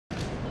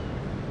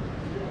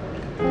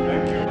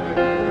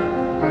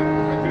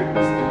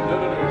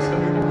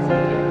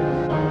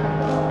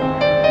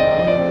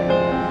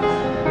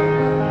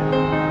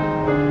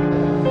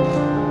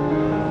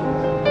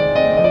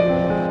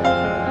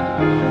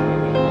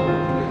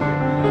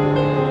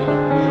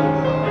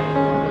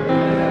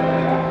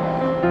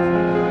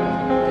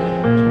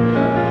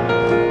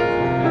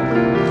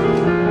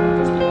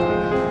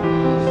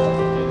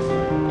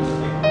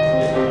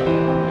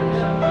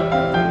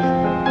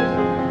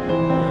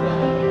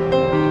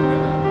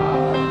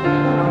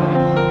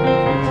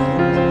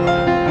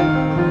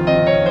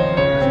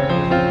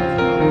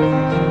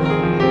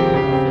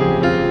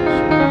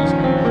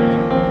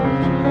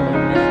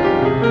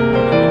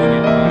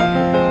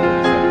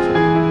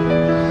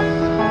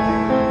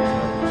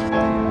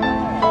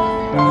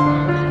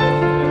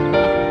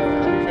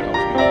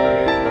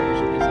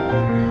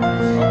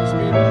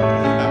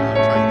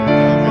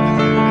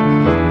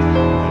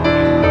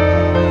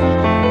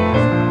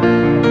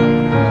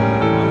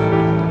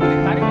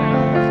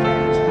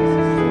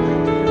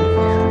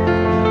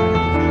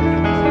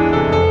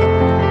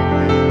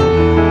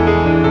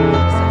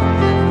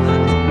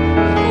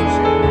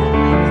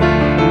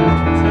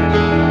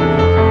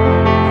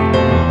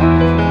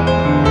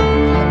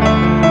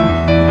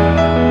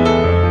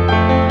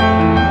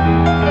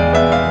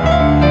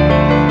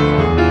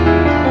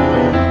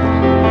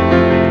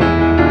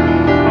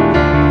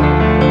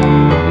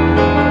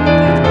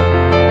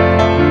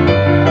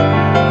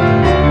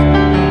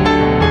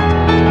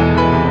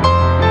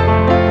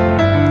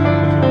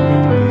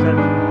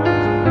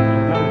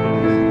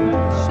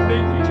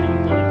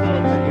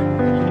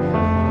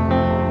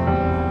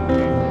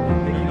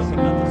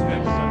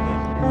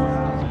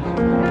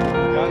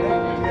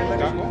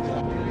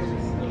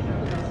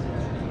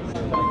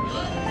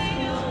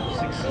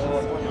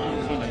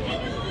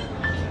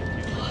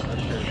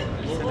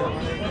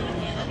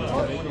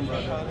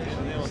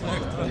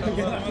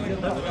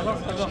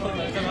from Oman.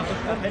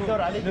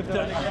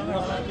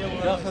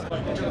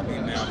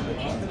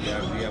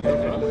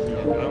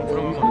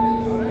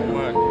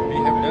 We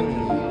have done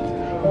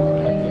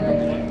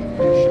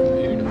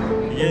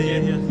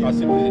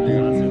Asim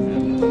visited.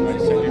 I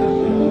sent it.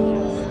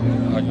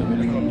 Are you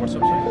available on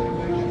WhatsApp, sir?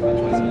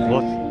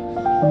 What?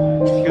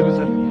 Excuse me,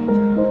 sir.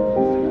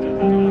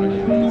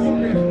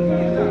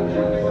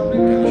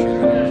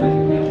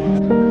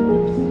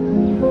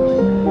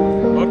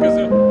 Okay,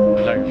 sir.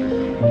 Right.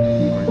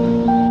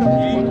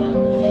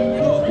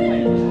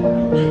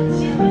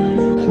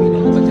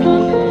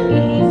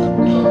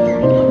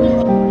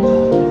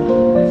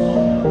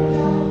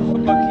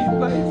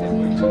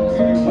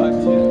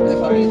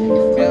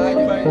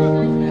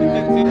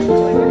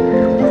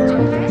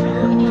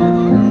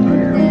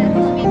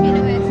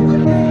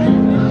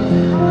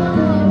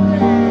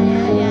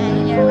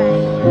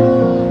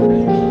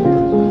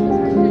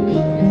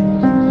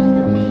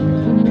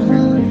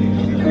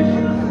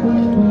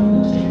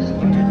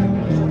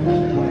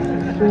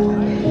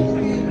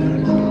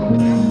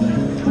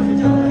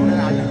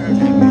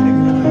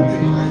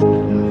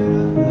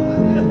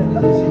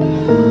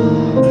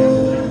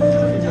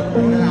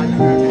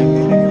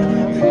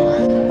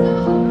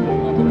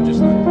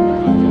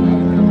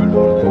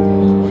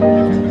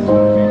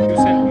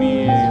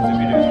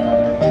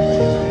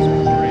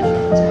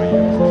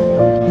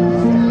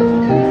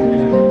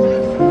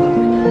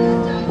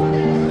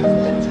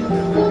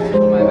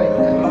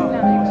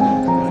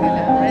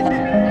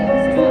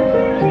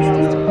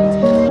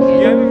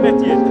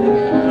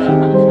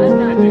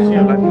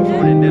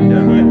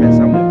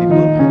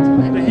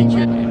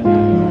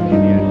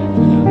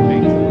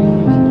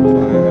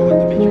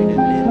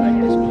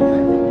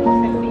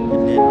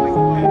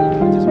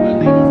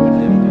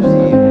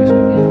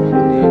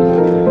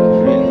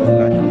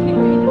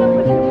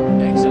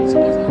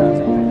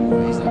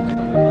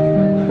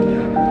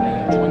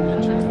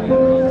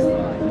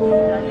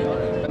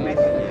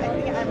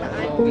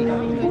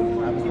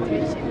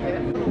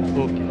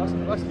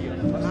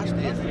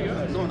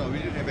 No, we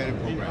didn't have any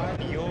program.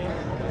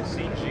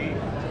 CG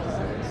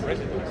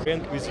residence.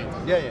 Korean cuisine.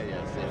 Yeah.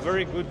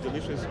 Very good,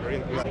 delicious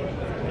Korean cuisine.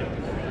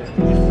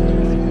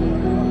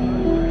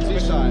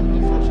 This time,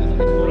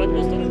 unfortunately.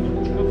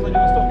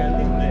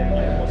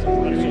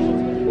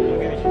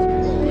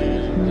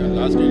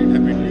 Last year it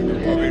happened due to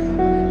COVID.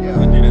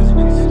 Yeah. And the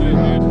residents. This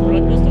time,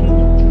 unfortunately.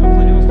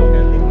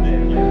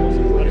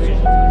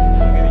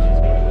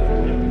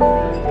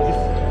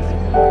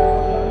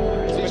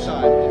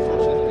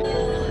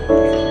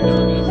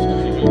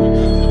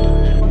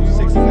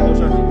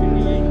 6,000.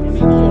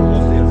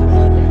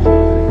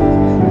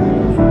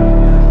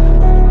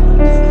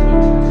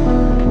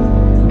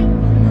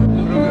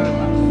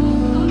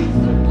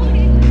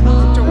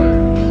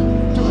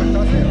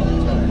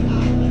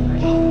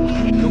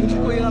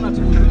 영치고 일어나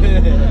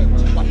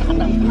왔다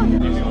갔다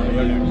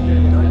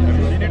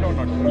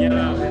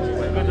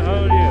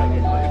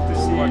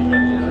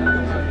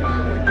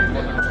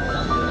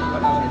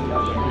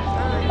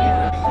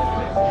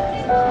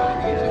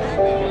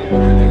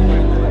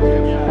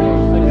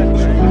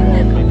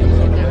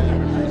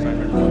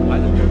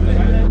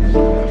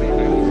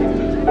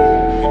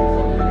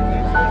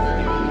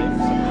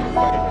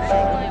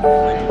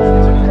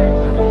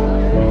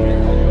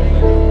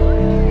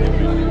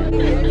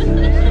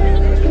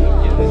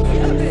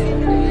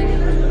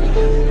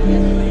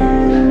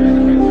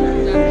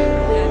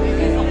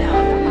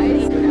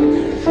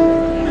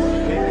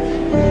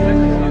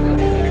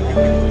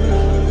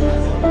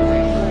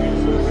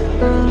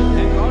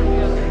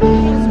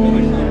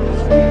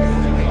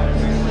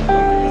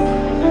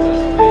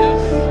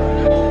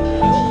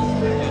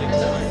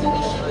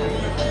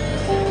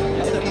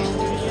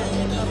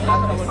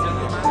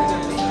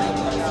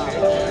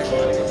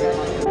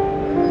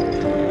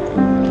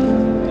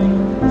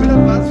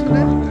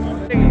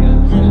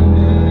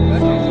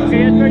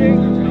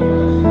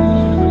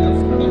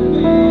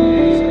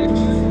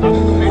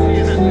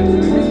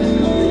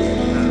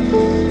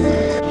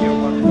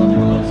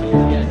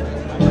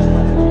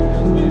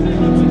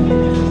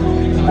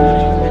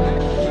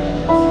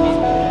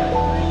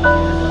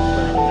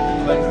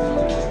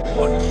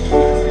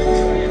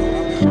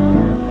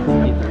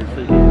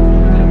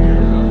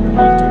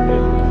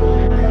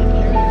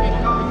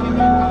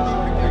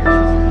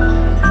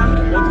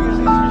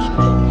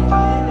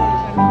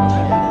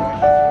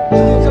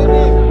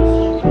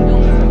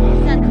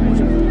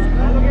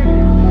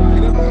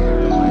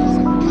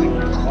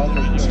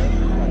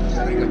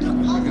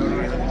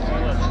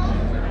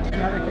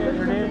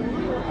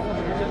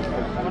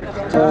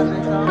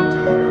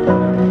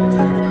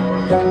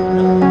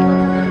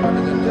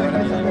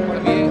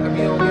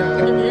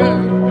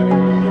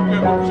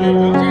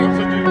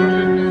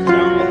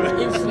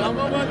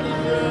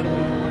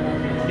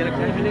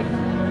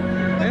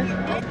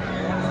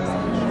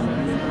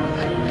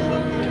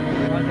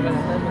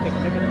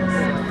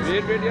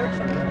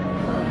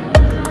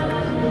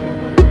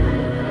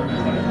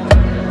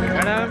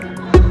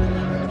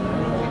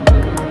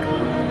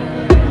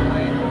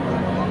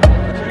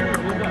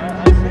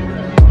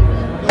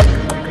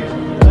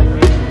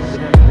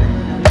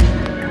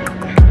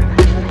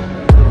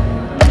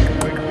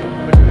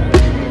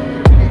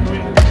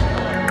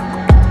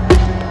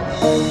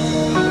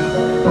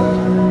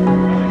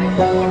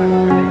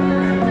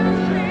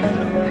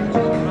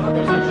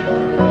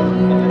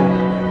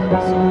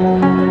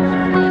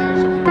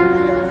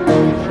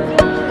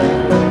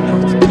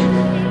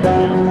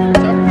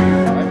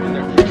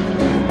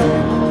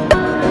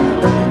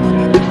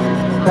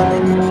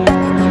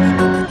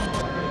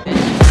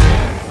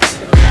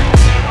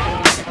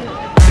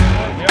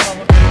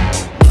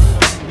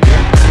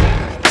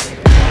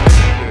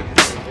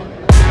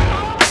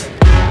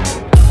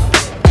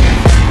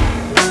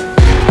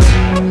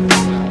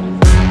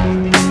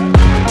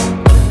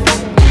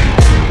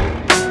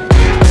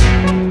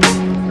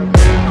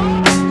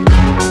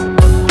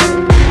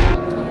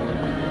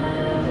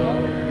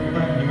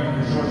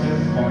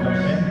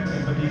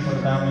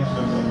family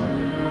circle.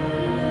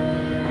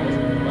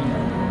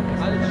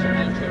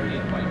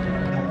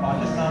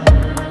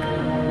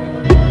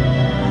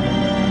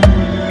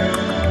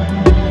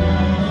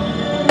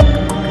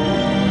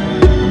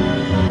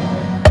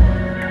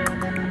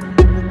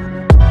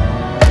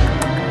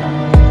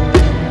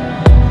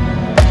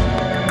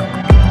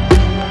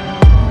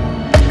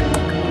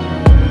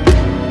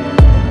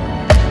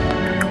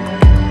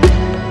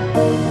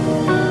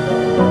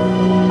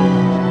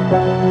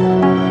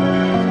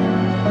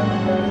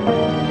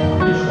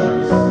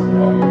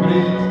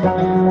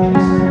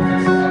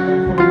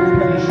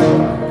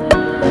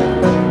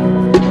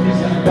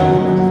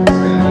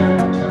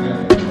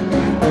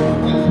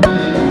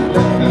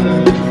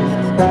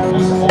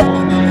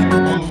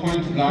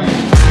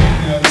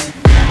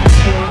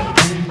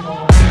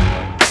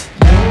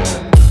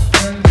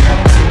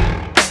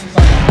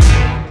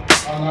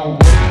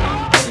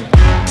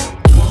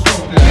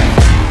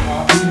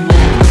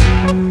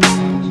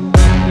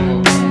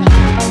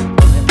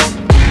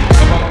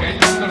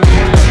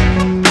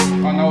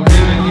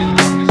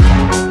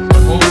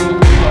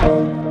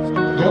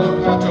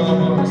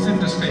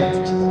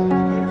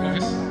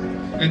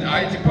 And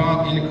IT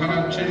park in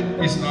Karachi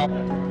is now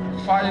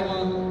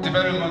 5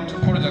 development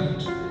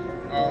projects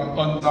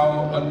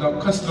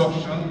under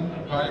construction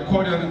by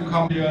Korean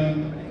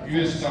company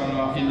US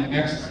dollar in the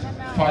next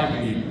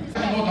 5 years.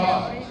 No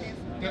doubt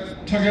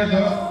that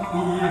together we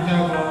will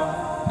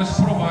have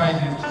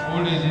provided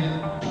already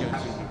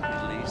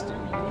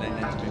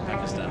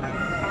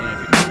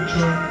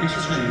mutual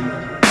exchange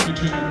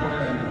between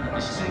Korea and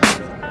Pakistan.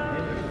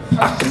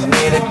 I can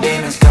hear the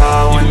demons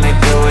call when they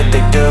do what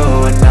they do.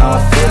 And now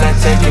I feel like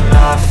taking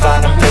off,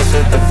 find a place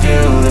with a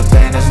view. The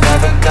pain is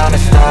never gonna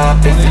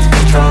stop if it's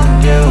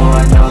controlling you.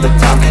 I know that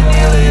time can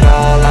heal it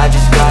all, I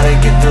just gotta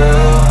get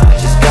through. I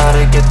just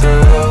gotta get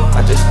through,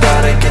 I just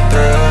gotta get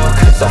through.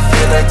 Cause I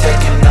feel like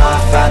taking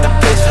off, find a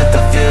place with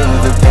a view.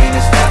 The pain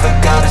is never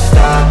gonna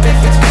stop if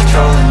it's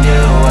controlling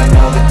you. I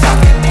know that time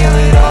can heal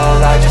it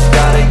all, I just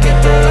gotta get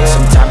through.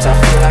 Sometimes I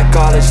feel like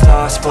all is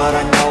lost, but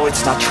I know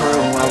it's not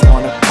true. I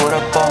wanna put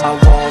up all my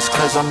walls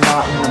cause I'm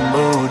not in the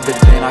mood. But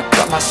then I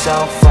cut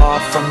myself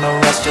off from the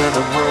rest of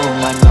the room.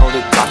 I know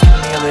that I can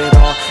heal it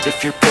all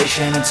if you're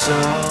patient and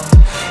soon.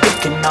 It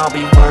can all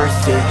be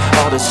worth it,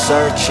 all the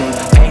searching.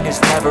 Pain is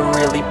never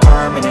really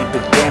permanent,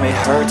 but damn it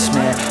hurts,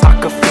 man. I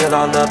could feel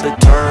all of the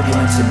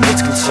turbulence and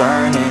it's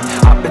concerning.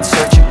 I've been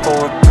searching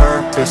for a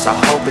purpose, I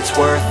hope it's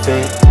worth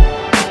it.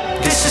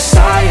 This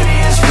society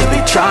is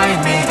really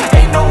trying me.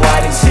 Ain't no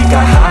hide and seek,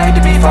 I hide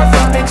to be far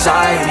from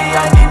anxiety.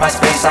 I need my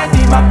space, I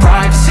need my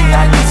privacy.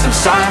 I need some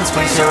silence,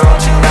 please. You're all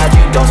too loud,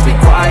 you don't speak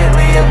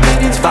quietly.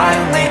 Opinions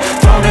violently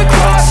thrown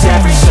across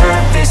every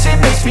surface.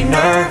 It makes me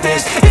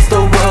nervous. It's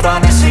the world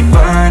honestly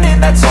burning,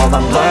 that's all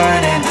I'm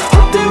learning.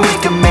 Hope that we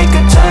can make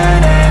a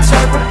turn and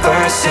start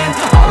reversing.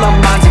 All our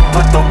minds and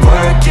put the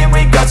work in,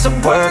 we got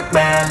some work,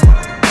 man.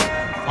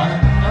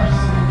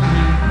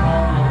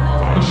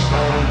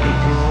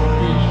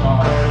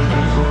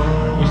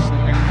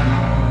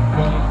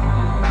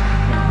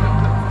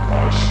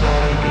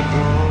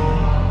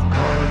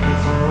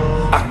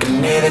 I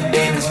can hear the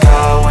demons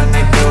call when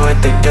they do what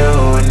they do.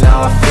 And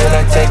now I feel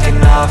like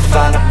taking off,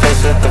 find a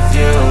place with a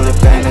view. The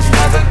pain is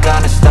never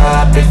gonna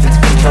stop if it's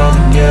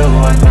controlling you.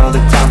 I know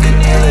that time can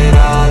heal it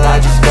all, I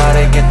just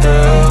gotta get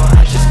through.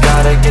 I just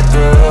gotta get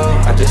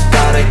through, I just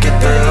gotta get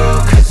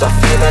through. Cause I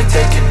feel like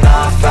taking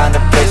off, find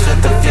a place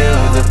with a view.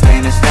 The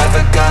pain is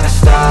never gonna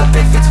stop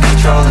if it's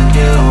controlling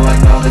you. I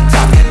know that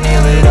time can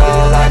heal it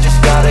all, I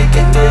just gotta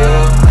get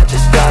through. I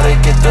just gotta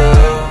get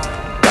through.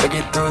 Gotta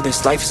get through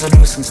this, life is a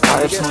nuisance,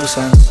 tie up some loose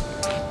ends.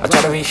 I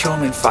try to be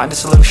human, find a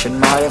solution,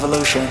 my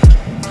evolution.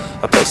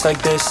 A place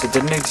like this, it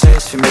didn't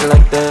exist, we made it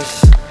like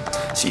this.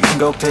 So you can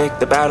go pick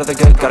the bad or the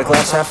good, got a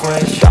glass half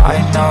wish. I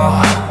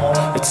know,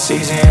 it's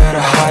easier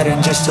to hide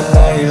than just to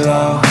lay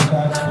low.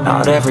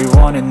 Not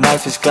everyone in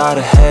life has got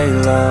a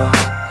halo.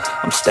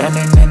 I'm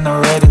standing in the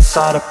red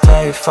inside a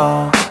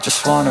payphone.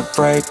 Just wanna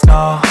break,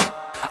 no,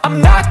 I'm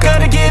not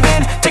gonna give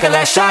in. Take a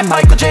last shot,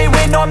 Michael J.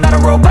 Win. No, I'm not a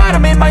robot,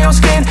 I'm in my own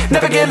skin.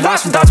 Never get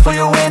lost when thoughts pull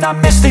you in. I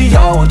miss the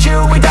old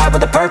you, we died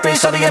with a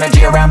purpose. All the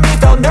energy around me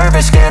felt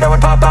nervous. Scared I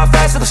would pop out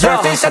fast to the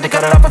surface. Had to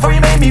cut it off before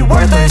you made me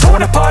worthless.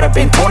 Torn apart, I've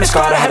been torn and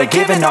scarred. I had a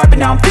given art, but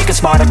now I'm thinking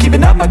smart. I'm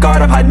keeping up my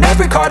guard, I'm hiding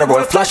every card. A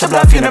royal flush of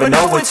love, you never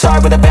know what's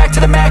hard. With a back to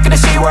the mat, gonna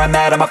see where I'm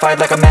at. I'ma fight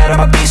like I'm mad, I'm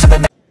a beast of the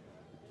night.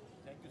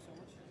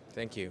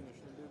 Thank you.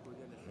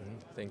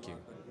 Thank you.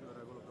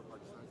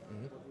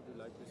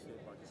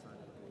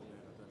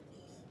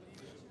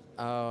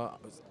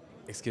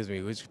 Excuse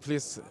me, would you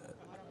please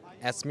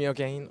ask me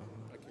again?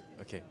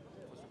 Okay.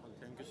 First of all,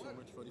 thank you so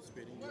much for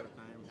sparing your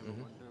time. Have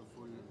a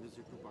wonderful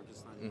visit to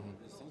Pakistan. You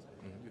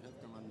have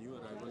come a new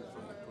arrival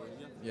from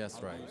Korea. Yes,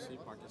 How right. do you see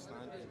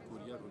Pakistan and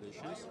Korea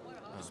relations?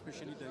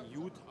 Especially the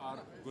youth are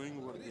going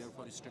over there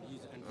for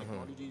studies and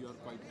technology. You are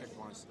quite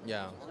advanced.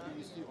 Yeah. How do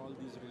you see all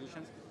these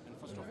relations? And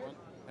first of all,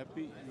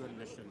 happy you are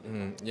national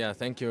day. Yeah,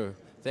 thank you.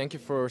 Thank you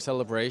for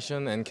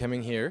celebration and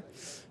coming here.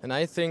 And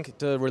I think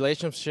the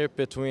relationship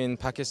between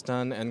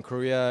Pakistan and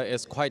Korea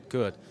is quite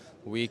good.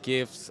 We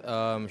give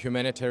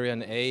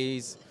humanitarian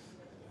aid,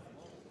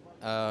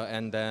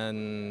 and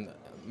then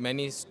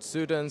many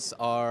students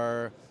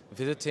are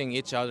visiting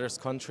each other's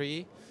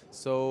country.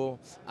 So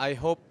I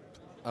hope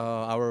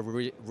our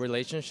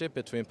relationship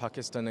between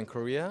Pakistan and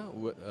Korea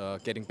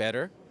getting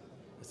better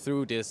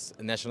through this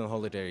national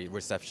holiday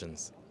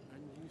receptions.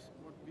 And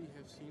what we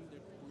have seen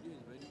that Korea is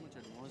very much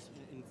advanced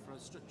in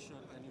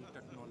infrastructure and in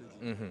technology.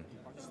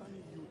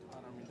 Pakistani youth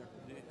are, that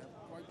they have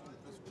quite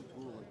interest to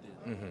go over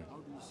there. How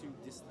do you see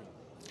this thing?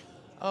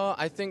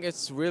 I think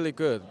it's really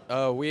good.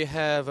 We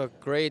have a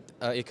great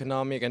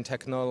economic and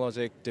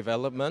technological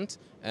development,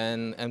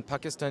 and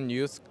Pakistan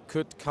youth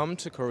could come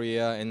to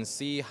Korea and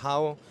see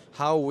how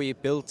we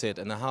built it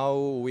and how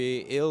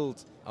we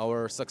yield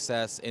our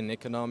success in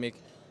economic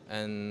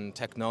and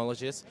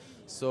technologies.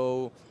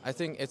 So I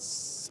think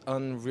it's a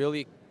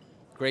really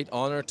great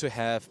honor to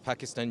have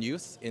Pakistan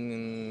youth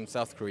in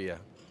South Korea.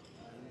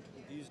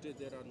 And these days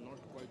there are not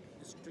quite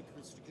strict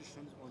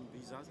restrictions on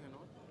visas and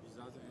all.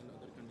 Visas and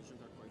other conditions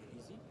are quite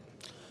easy.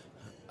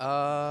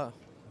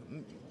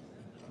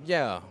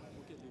 Yeah.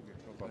 Okay, leave it.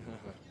 No problem.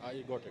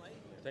 I got it.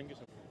 Thank you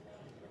so much.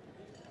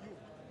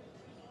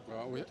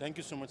 Thank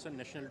you so much, sir.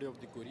 National Day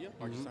of the Korea.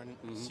 Pakistan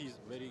sees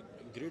very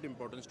great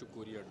importance to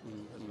Korea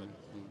as well.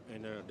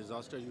 And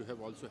disaster, you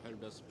have also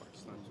helped us,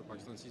 Pakistan. So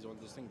Pakistan sees all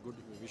these things. Good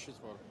wishes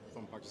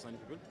from Pakistani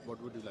people.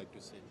 What would you like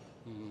to say?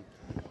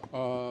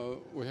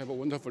 We have a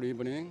wonderful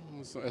evening.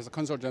 So as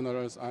Consul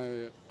Generals,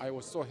 I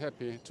was so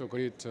happy to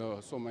greet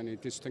so many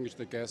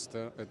distinguished guests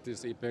at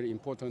this very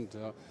important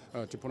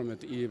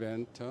diplomatic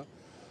event.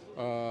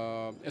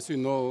 As you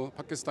know,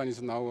 Pakistan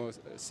is now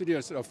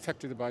seriously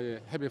affected by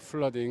heavy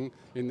flooding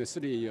in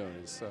 3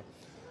 years,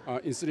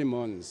 in 3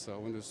 months.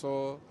 And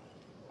so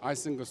I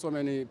think so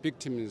many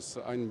victims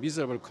are in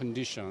miserable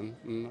condition.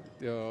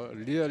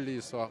 Really,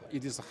 so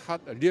it is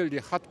really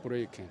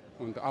heartbreaking.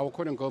 And our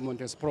Korean government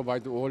has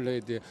provided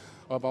already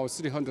about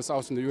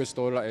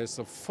 $300,000 as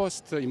a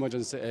first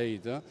emergency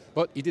aid,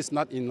 but it is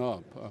not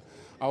enough.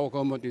 Our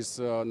government is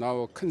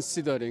now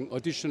considering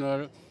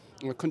additional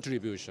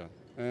contribution.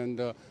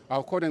 And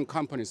our Korean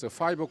companies,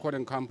 5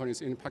 Korean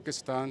companies in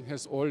Pakistan,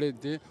 has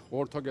already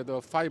altogether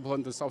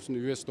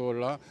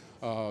 $500,000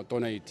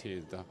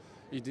 donated.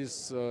 It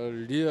is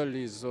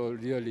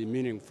really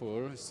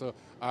meaningful. So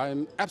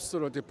I'm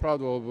absolutely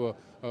proud of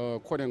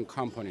Korean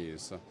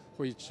companies,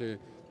 which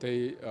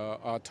they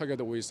are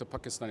together with the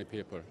Pakistani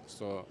people.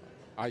 So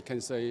I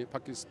can say,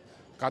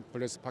 God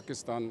bless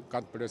Pakistan,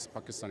 God bless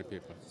Pakistani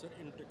people. Sir,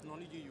 in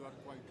technology, you are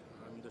quite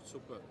the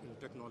super in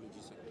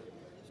technology sector.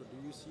 So do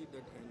you see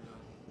that in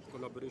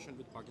collaboration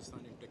with Pakistan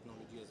in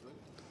technology as well?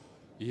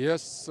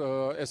 Yes,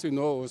 as you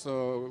know,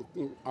 so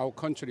our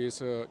country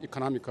is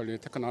economically,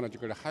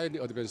 technologically highly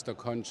advanced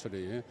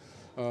country.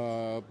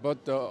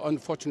 But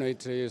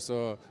unfortunately,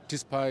 so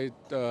despite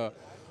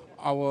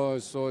our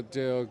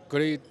the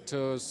great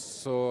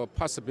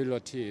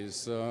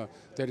possibilities,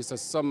 there is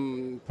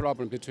some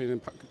problem between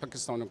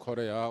Pakistan and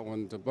Korea.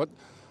 But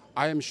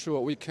I am sure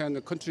we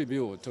can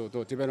contribute to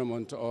the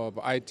development of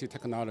IT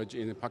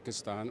technology in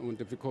Pakistan,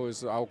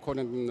 because our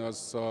Korean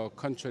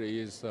country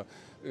is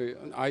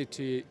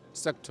IT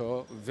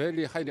sector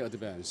very highly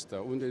advanced.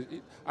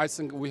 I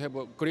think we have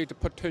a great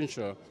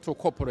potential to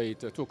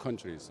cooperate two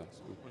countries. So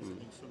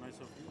nice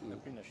of you.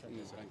 Happy National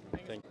Day, sir.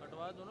 Thank you.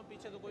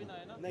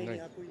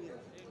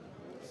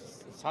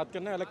 साथ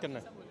करना है अलग करना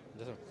है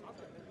जैसा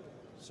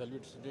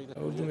salute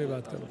Urdu में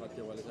बात करो।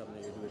 आपके वाले साहब ने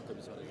ये डिबेट का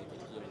भी सारा जिक्र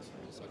किया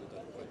इसमें सारी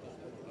तारीफ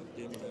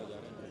गेम मनाया जा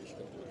रहा है इंग्लिश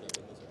का क्या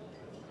करना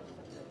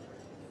चाहिए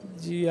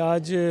जी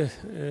आज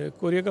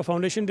कोरिया का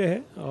फाउंडेशन डे है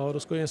और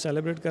उसको यहाँ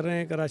सेलिब्रेट कर रहे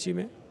हैं कराची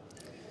में।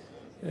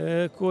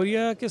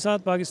 कोरिया के साथ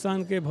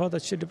पाकिस्तान के बहुत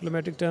अच्छे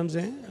डिप्लोमेटिक टर्म्स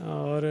हैं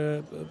और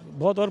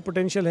बहुत और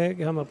पोटेंशियल है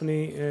कि हम अपनी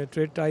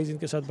ट्रेड टाइज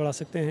इनके साथ बढ़ा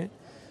सकते हैं।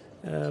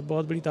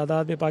 बहुत बड़ी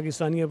तादाद में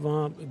पाकिस्तानी अब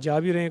वहाँ जा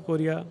भी रहे हैं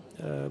कोरिया।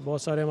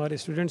 बहुत सारे हमारे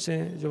स्टूडेंट्स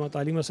हैं जो वहाँ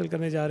तालीम हासिल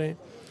करने जा रहे हैं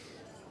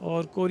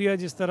और कोरिया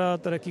जिस तरह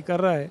तरक्की कर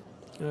रहा है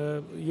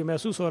ये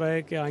महसूस हो रहा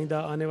है कि आइंदा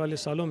आने वाले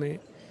सालों में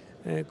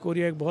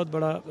कोरिया एक बहुत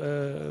बड़ा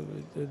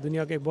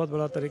दुनिया का एक बहुत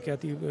बड़ा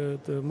तरक्याती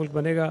मुल्क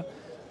बनेगा।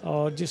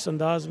 और जिस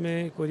अंदाज़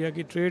में कोरिया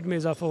की ट्रेड में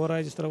इजाफ़ा हो रहा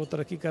है, जिस तरह वो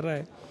तरक्की कर रहा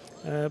है,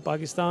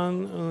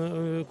 पाकिस्तान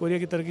कोरिया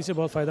की तरक्की से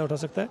बहुत फ़ायदा उठा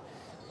सकता है।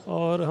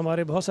 और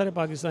हमारे बहुत सारे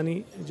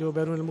पाकिस्तानी जो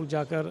बैरून मुल्क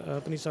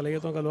जाकर अपनी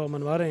सलाहियतों का लोहा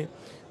मनवा रहे हैं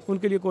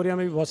उनके लिए कोरिया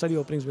में भी बहुत सारी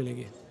ओपनिंग्स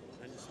मिलेंगी।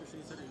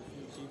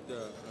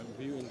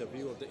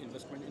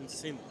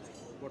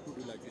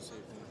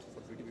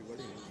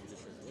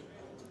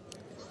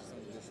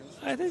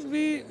 I think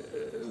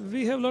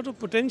we have a lot of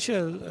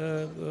potential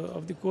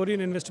of the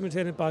Korean investment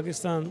here in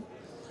Pakistan.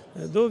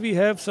 Though we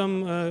have some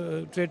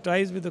trade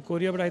ties with the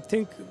Korea, but I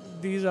think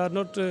these are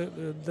not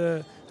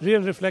the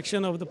real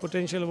reflection of the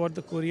potential of what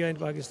the Korea and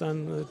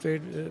Pakistan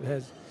trade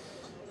has.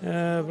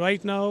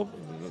 Right now,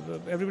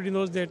 everybody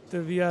knows that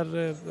we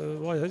are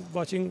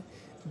watching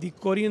the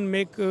Korean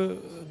make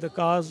the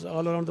cars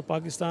all around the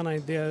Pakistan,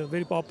 and they are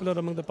very popular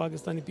among the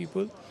Pakistani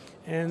people,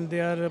 and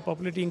their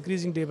popularity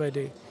increasing day by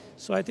day.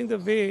 So I think the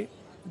way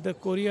the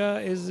Korea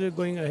is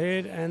going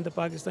ahead, and the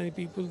Pakistani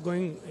people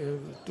going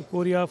to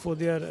Korea for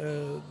their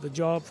the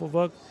job, for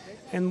work,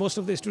 and most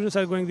of the students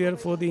are going there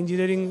for the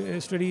engineering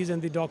studies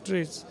and the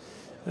doctorates.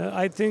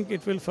 I think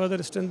it will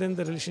further strengthen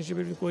the relationship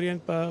between Korea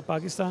and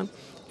Pakistan,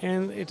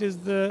 and it is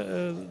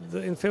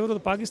in favor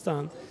of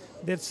Pakistan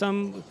that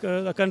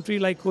a country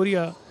like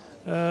Korea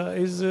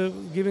is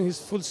giving his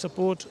full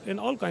support and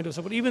all kinds of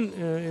support, even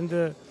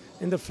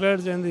in the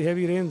floods and the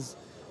heavy rains.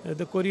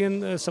 The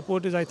Korean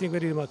support is, I think,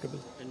 very remarkable.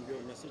 And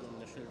your message on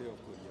National Day of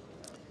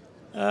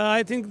Korea?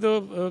 I think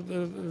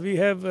we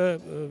have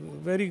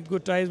very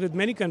good ties with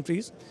many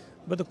countries,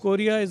 but the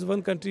Korea is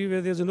one country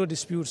where there's no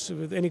disputes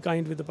with any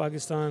kind with the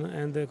Pakistan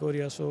and the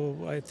Korea. So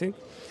I think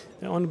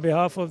on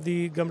behalf of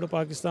the government of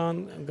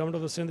Pakistan, government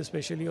of the Sindh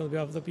especially, on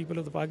behalf of the people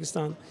of the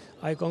Pakistan,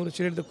 I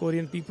congratulate the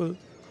Korean people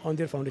on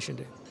their Foundation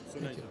Day.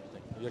 Thank you.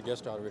 Your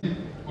guest are with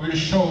will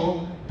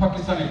show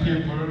Pakistani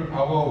people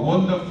our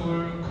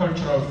wonderful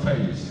cultural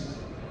face.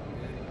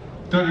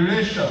 The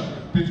relation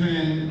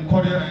between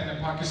Korea and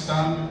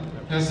Pakistan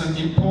has an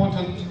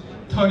important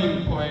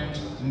turning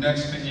point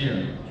next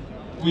year.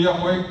 We are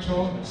going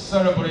to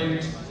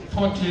celebrate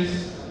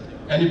 40th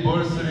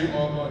anniversary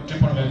of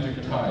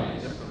diplomatic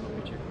ties.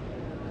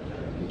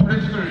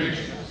 Political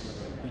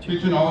relations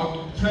between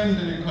our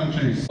friendly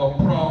countries are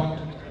proud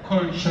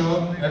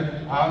Culture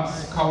and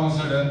Arts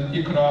Council and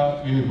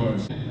Ikra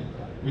University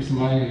with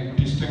my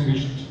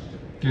distinguished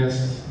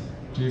guest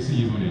this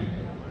evening.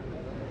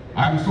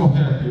 I'm so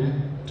happy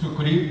to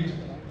greet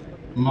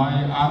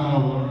my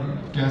honorable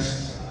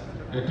guest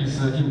at this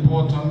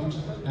important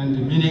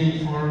and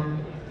meaningful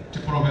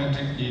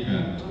diplomatic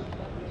event.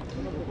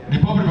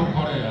 Republic of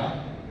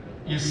Korea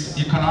is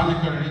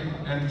economically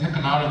and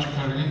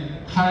technologically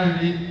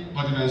highly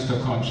advanced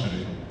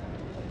country.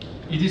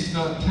 It is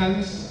the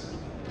 10th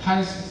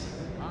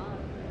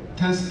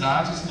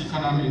largest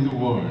economy in the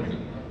world.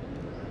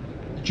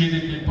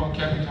 GDP per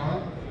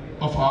capita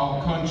of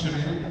our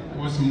country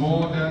was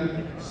more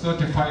than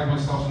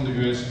 35,000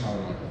 US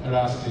dollars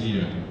last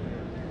year.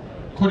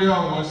 Korea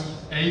was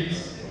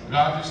 8th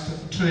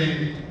largest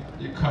trade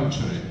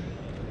country.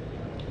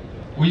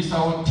 With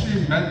our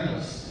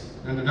tremendous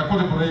and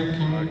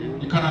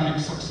record-breaking economic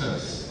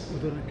success,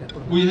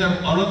 we have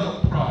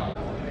another pride.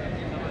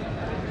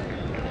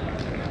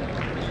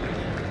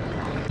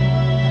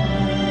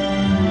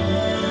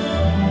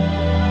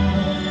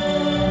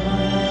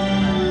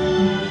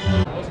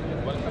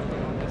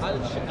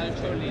 I'll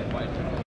surely invite him.